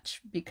too much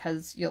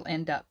because you'll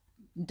end up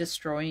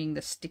destroying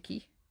the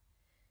sticky.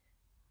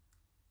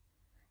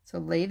 So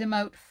lay them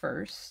out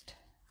first.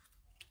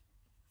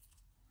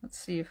 Let's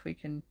see if we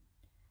can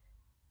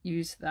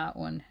use that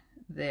one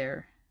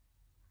there.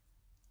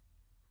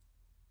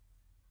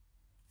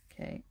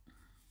 Okay.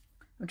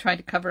 I'm trying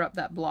to cover up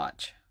that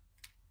blotch.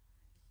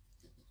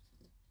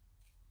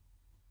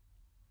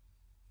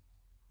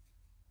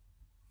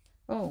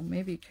 Oh,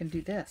 maybe you can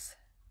do this.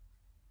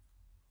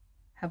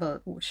 Have a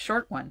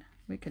short one.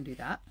 We can do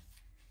that.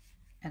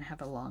 And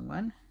have a long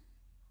one.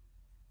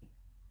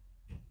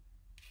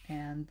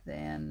 And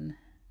then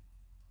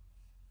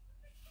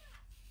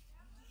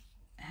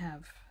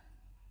have...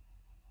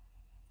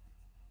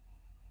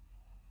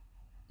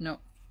 No,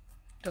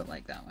 don't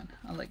like that one.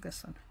 I like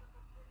this one.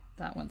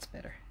 That one's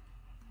better.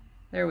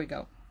 There we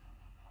go.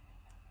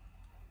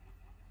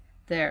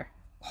 There.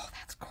 Oh,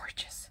 that's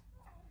gorgeous.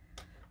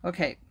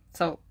 Okay,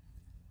 so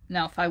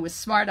now if I was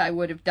smart, I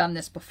would have done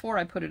this before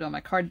I put it on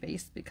my card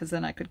base, because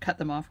then I could cut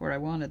them off where I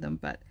wanted them,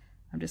 but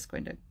I'm just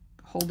going to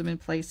hold them in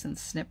place and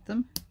snip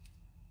them.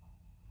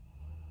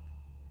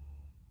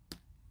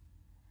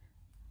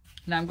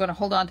 Now I'm going to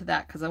hold on to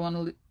that because I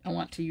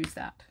want to use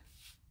that.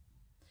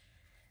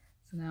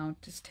 So now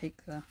just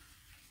take the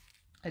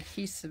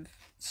adhesive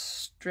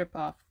strip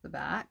off the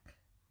back.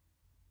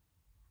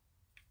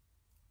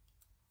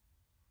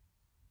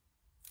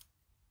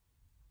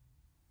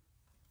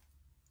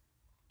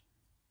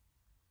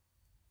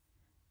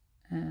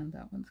 And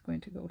that one's going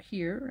to go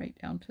here, right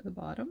down to the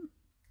bottom.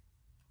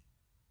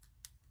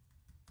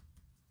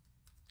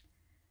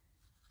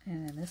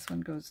 And this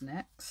one goes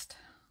next.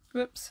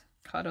 Whoops,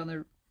 caught on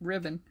the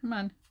ribbon. Come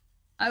on,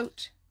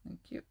 out. Thank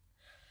you.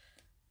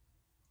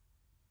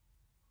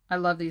 I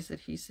love these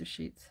adhesive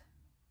sheets.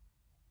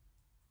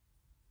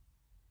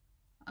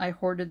 I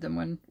hoarded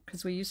them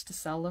because we used to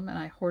sell them, and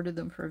I hoarded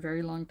them for a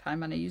very long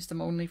time, and I used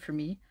them only for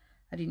me.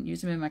 I didn't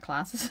use them in my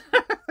classes.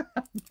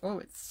 Oh,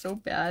 it's so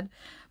bad.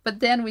 But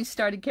then we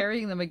started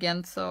carrying them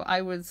again, so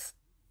I was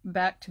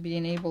back to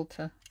being able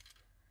to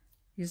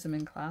use them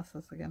in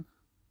classes again.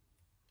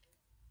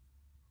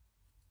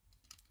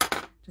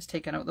 Just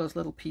taking out those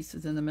little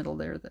pieces in the middle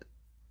there that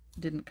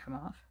didn't come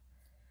off.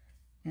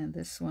 And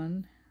this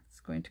one is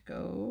going to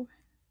go,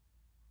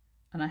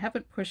 and I'm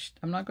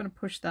not going to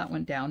push that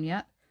one down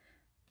yet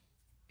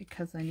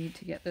because I need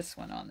to get this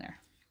one on there.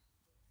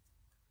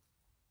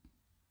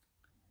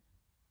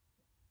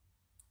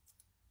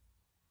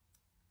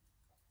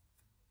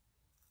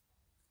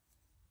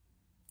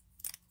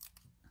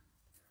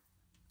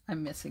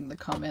 I'm missing the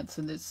comments,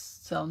 and this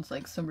sounds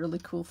like some really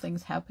cool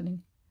things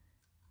happening.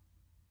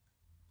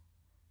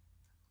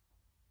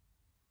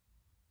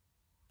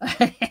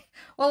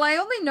 Well, I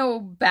only know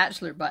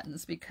bachelor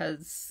buttons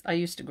because I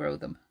used to grow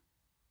them.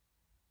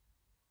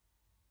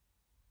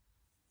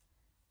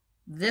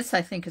 This,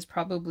 I think, is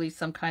probably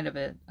some kind of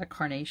a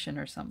carnation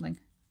or something.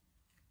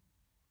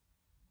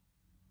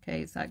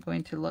 Okay, is that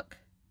going to look...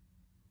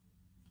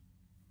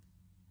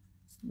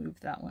 Let's move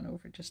that one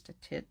over just a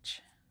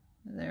titch.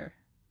 There.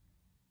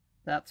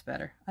 That's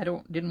better. I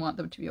didn't want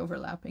them to be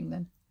overlapping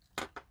then.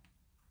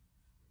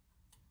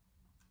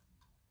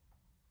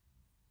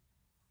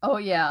 Oh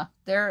yeah,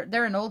 they're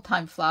an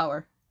old-time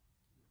flower.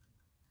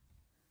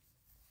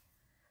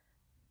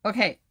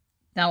 Okay,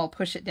 now I'll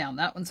push it down.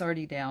 That one's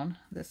already down.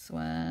 This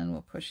one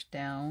we'll push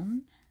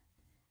down.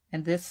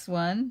 And this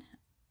one,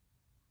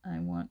 I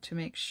want to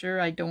make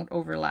sure I don't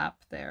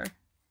overlap there.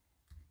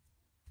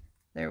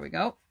 There we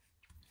go.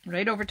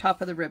 Right over top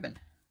of the ribbon.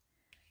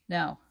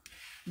 Now,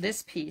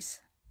 this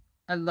piece,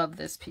 I love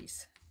this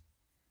piece.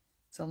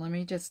 So let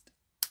me just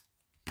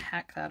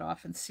hack that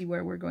off and see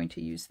where we're going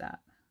to use that.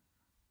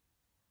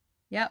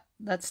 Yep,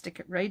 let's stick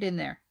it right in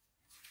there.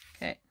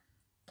 Okay.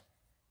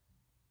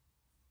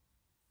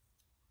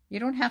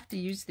 You don't have to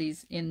use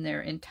these in their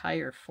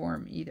entire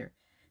form either.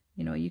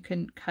 You know, you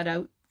can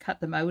cut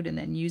them out and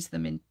then use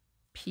them in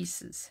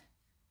pieces.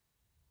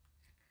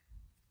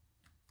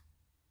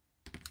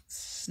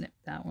 Snip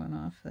that one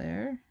off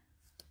there.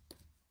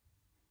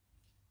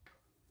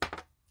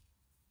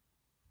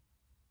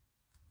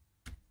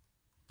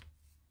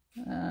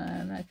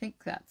 And I think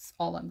that's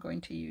all I'm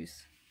going to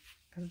use.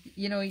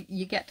 You know,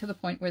 you get to the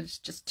point where it's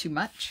just too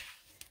much.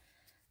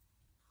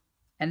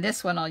 And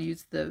this one I'll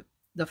use the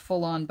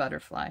full-on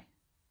butterfly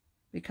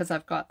because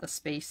I've got the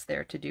space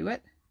there to do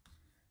it.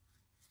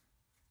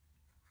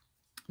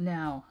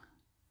 Now,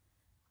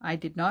 I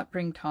did not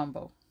bring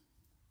Tombow.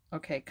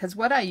 Okay, because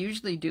what I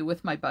usually do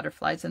with my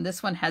butterflies, and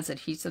this one has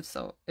adhesive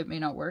so it may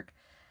not work,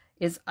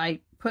 is I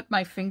put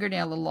my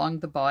fingernail along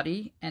the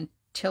body and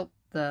tilt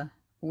the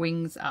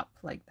wings up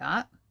like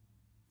that.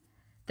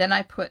 Then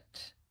I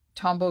put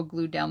Tombow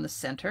glue down the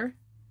center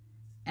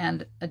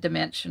and a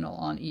dimensional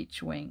on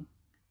each wing.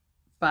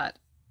 But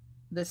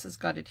this has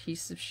got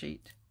adhesive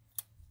sheet.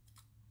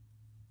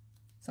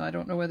 So I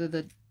don't know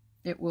whether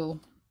it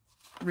will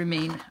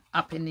remain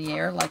up in the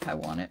air like I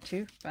want it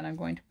to, but I'm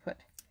going to put,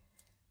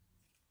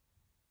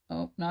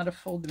 oh, not a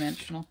full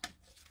dimensional,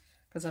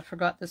 because I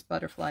forgot this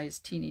butterfly is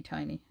teeny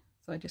tiny.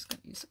 So I'm just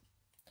going to use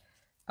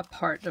a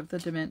part of the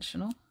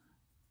dimensional.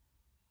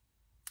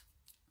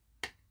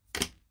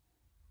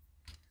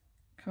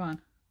 Come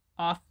on,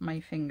 off my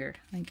finger.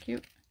 Thank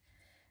you.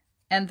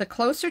 And the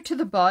closer to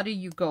the body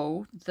you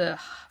go, the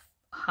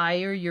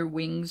higher your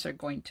wings are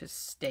going to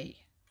stay.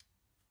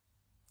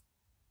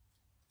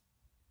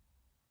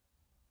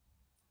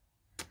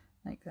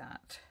 Like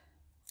that.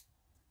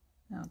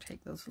 Now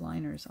take those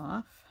liners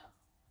off.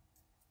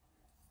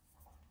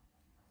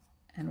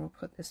 And we'll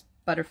put this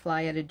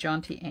butterfly at a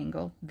jaunty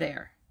angle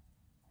there.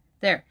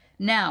 There.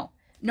 Now,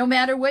 no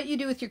matter what you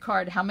do with your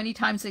card, how many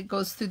times it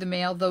goes through the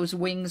mail, those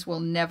wings will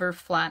never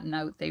flatten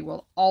out. They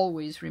will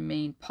always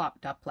remain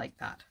popped up like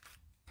that.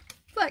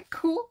 Isn't that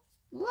cool?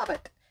 Love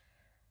it.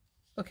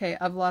 Okay,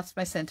 I've lost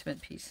my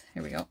sentiment piece.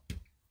 Here we go.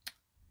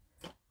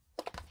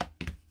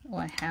 Oh,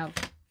 I have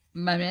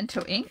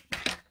Memento ink.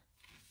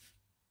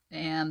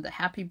 And the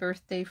happy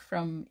birthday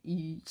from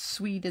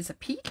Sweet as a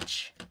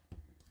Peach.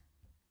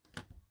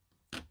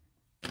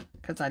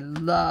 Because I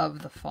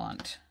love the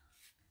font.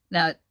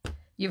 Now,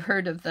 you've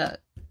heard of the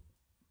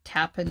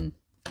Tappin',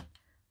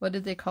 what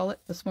did they call it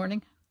this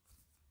morning?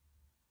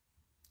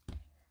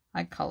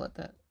 I call it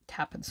the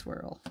Tap and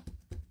Swirl.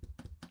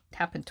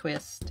 Tap and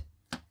Twist.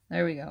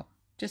 There we go.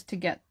 Just to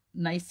get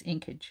nice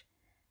inkage.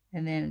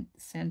 And then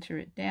center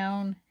it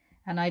down.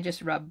 And I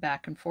just rub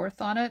back and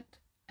forth on it.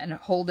 And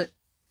hold it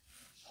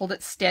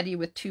steady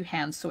with two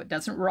hands so it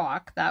doesn't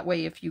rock. That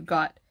way if you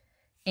got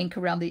ink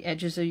around the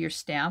edges of your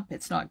stamp,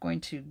 it's not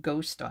going to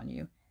ghost on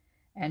you.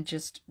 And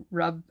just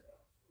rub,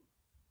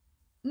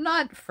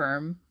 not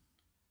firm,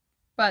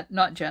 but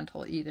not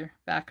gentle either,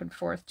 back and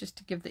forth, just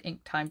to give the ink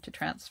time to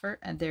transfer.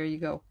 And there you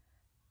go.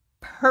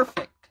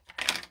 Perfect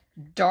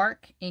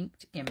dark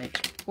inked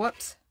image.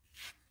 Whoops.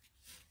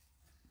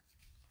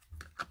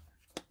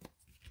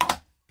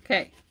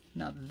 Okay,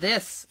 now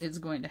this is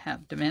going to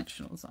have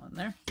dimensionals on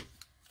there.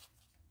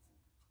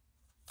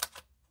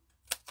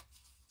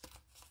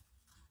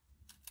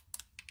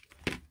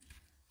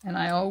 And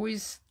I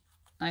always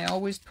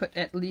put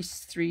at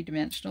least 3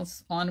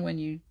 dimensionals on when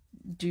you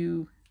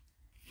do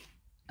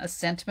a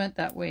sentiment.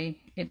 That way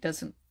it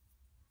doesn't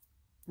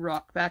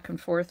rock back and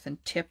forth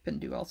and tip and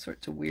do all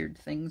sorts of weird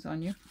things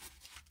on you.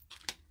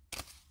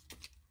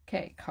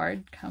 Okay,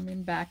 card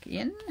coming back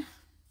in.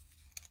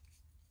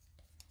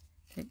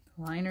 Take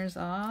the liners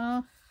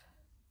off.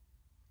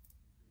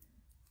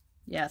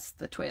 Yes,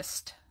 the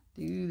twist.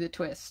 Do the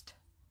twist.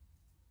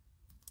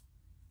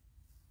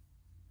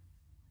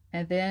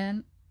 And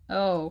then,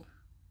 oh,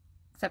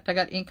 except I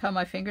got ink on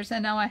my fingers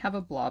and now I have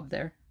a blob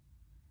there.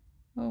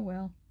 Oh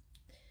well.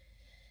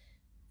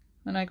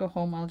 When I go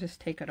home, I'll just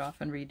take it off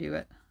and redo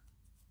it.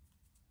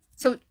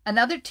 So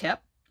another tip,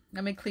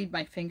 let me clean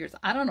my fingers.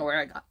 I don't know where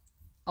I got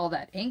all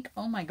that ink.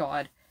 Oh my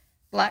God.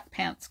 Black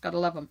pants, gotta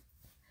love them.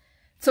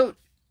 So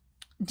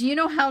do you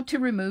know how to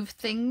remove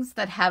things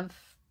that have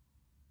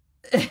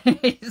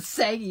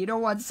saggy, you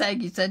don't want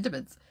saggy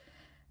sentiments.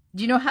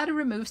 Do you know how to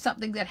remove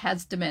something that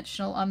has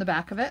dimensional on the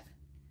back of it?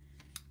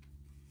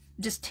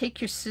 Just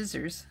take your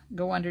scissors,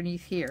 go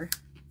underneath here,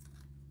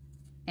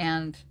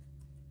 and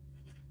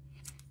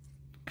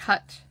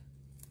cut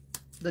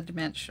the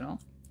dimensional.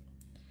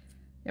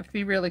 You have to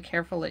be really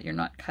careful that you're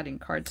not cutting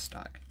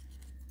cardstock.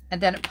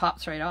 And then it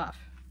pops right off.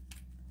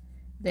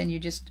 Then you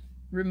just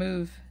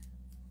remove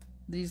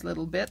these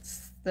little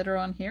bits that are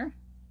on here.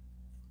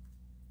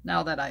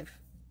 Now that I've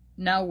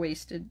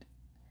wasted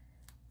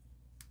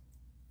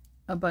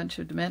a bunch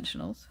of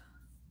dimensionals,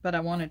 but I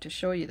wanted to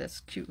show you this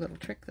cute little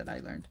trick that I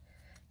learned.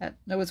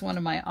 That was one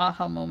of my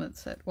aha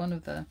moments at one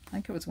of the, I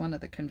think it was one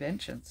of the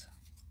conventions,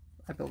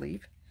 I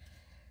believe.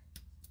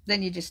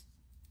 Then you just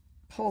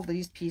pull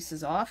these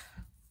pieces off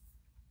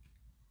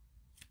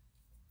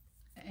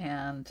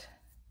and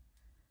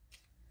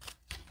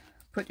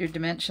put your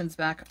dimensionals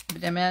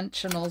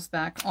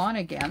back on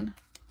again,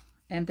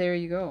 and there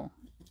you go.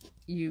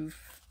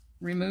 You've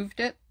removed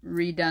it,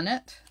 redone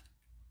it,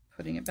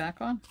 putting it back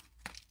on.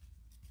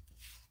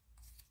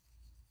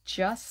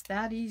 Just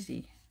that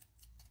easy.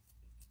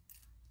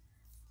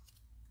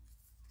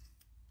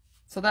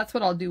 So that's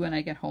what I'll do when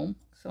I get home,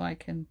 so I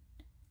can,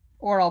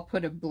 or I'll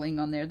put a bling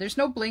on there. There's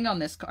no bling on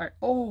this card.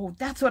 Oh,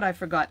 that's what I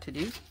forgot to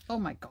do. Oh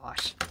my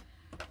gosh.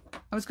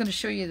 I was going to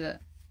show you the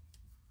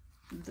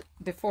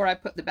before I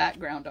put the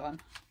background on.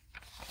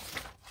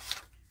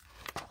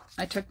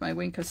 I took my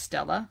Wink of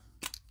Stella.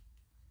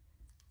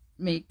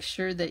 Make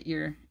sure that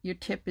your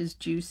tip is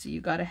juicy. You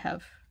got to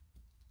have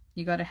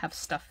You got to have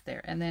stuff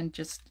there. And then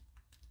just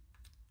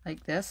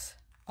like this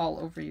all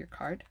over your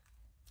card.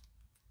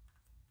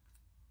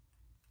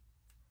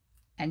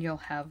 And you'll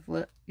have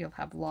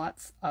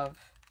lots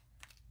of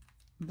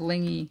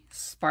blingy,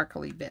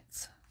 sparkly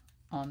bits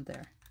on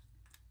there.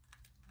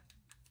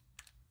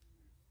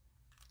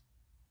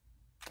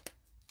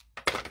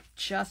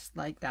 Just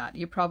like that.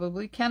 You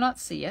probably cannot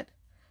see it.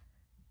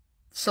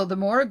 So the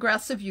more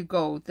aggressive you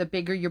go, the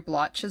bigger your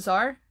blotches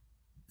are.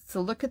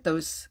 So look at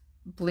those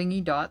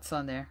blingy dots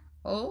on there.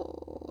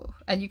 Oh,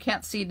 and you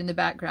can't see it in the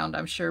background,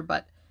 I'm sure,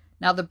 but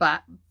now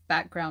the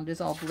background is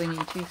all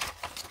blingy too.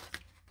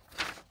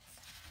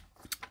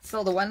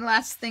 So the one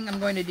last thing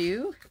I'm going to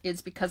do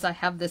is, because I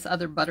have this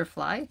other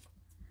butterfly,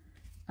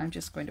 I'm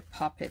just going to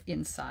pop it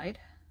inside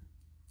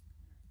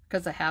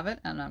because I have it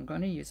and I'm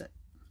going to use it.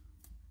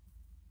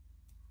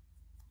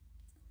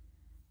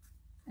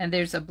 And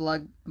there's a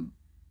plug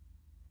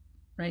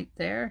right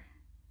there,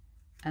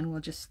 and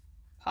we'll just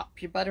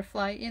pop your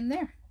butterfly in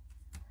there.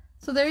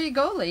 So there you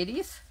go,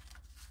 ladies.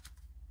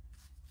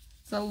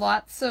 So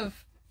lots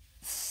of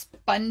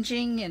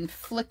sponging and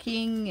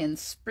flicking and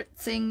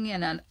spritzing,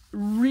 and a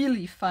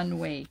really fun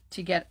way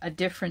to get a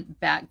different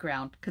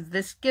background, because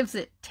this gives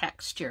it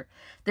texture.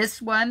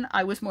 This one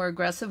I was more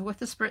aggressive with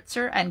the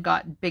spritzer and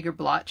got bigger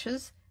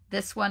blotches.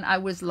 This one I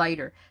was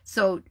lighter.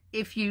 So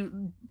if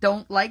you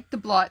don't like the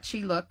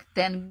blotchy look,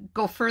 then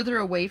go further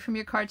away from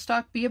your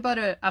cardstock. Be about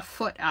a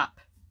foot up.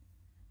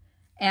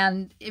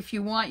 And if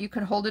you want, you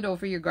can hold it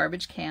over your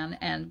garbage can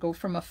and go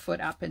from a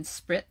foot up and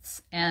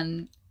spritz,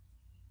 and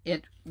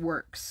it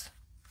works.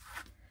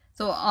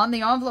 So on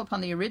the envelope,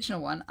 on the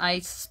original one, I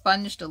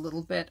sponged a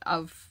little bit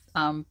of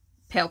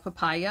pale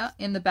papaya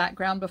in the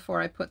background before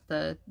I put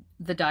the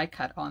die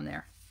cut on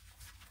there.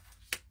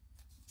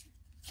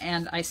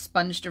 And I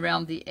sponged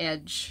around the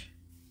edge,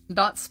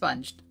 not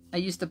sponged, I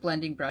used a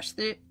blending brush,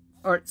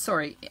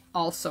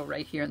 also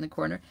right here in the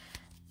corner.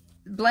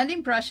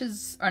 Blending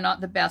brushes are not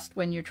the best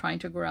when you're trying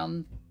to go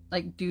around,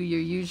 like do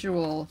your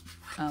usual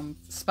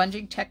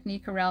sponging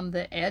technique around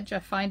the edge. I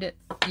find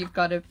you've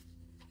got to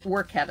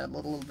work at it a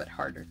little bit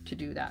harder to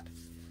do that.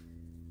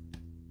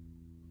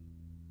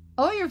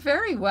 Oh, you're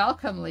very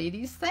welcome,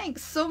 ladies.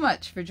 Thanks so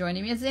much for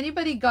joining me. Has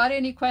anybody got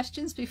any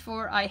questions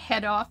before I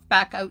head off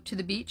back out to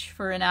the beach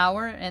for an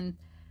hour and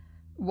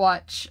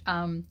watch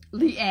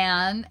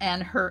Leanne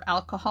and her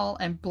alcohol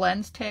and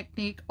blends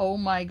technique? Oh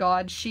my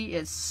God, she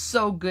is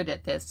so good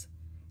at this.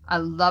 I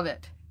love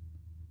it.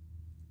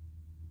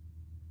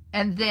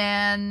 And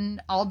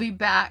then I'll be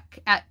back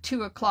at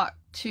 2 o'clock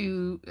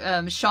to,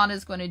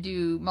 Shauna's going to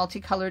do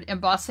multicolored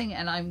embossing,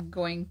 and I'm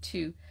going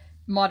to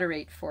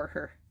moderate for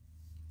her.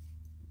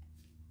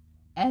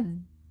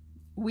 And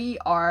we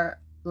are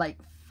like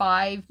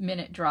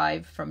 5-minute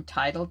drive from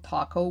Tidal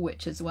Taco,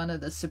 which is one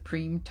of the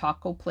supreme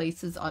taco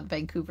places on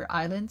Vancouver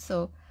Island.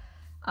 So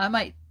I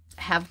might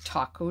have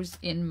tacos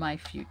in my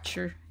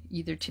future,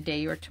 either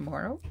today or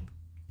tomorrow.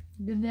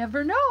 You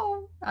never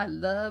know. I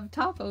love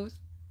tacos.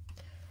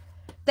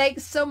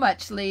 Thanks so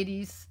much,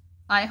 ladies.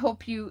 I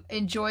hope you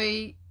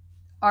enjoy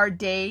our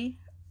day.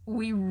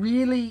 We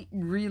really,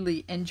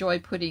 really enjoy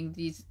putting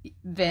these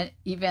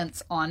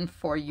events on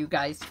for you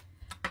guys.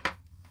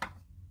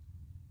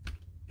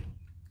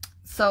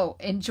 So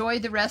enjoy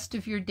the rest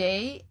of your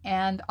day,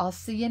 and I'll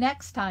see you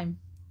next time.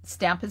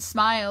 Stampin'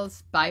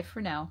 Smiles. Bye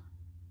for now.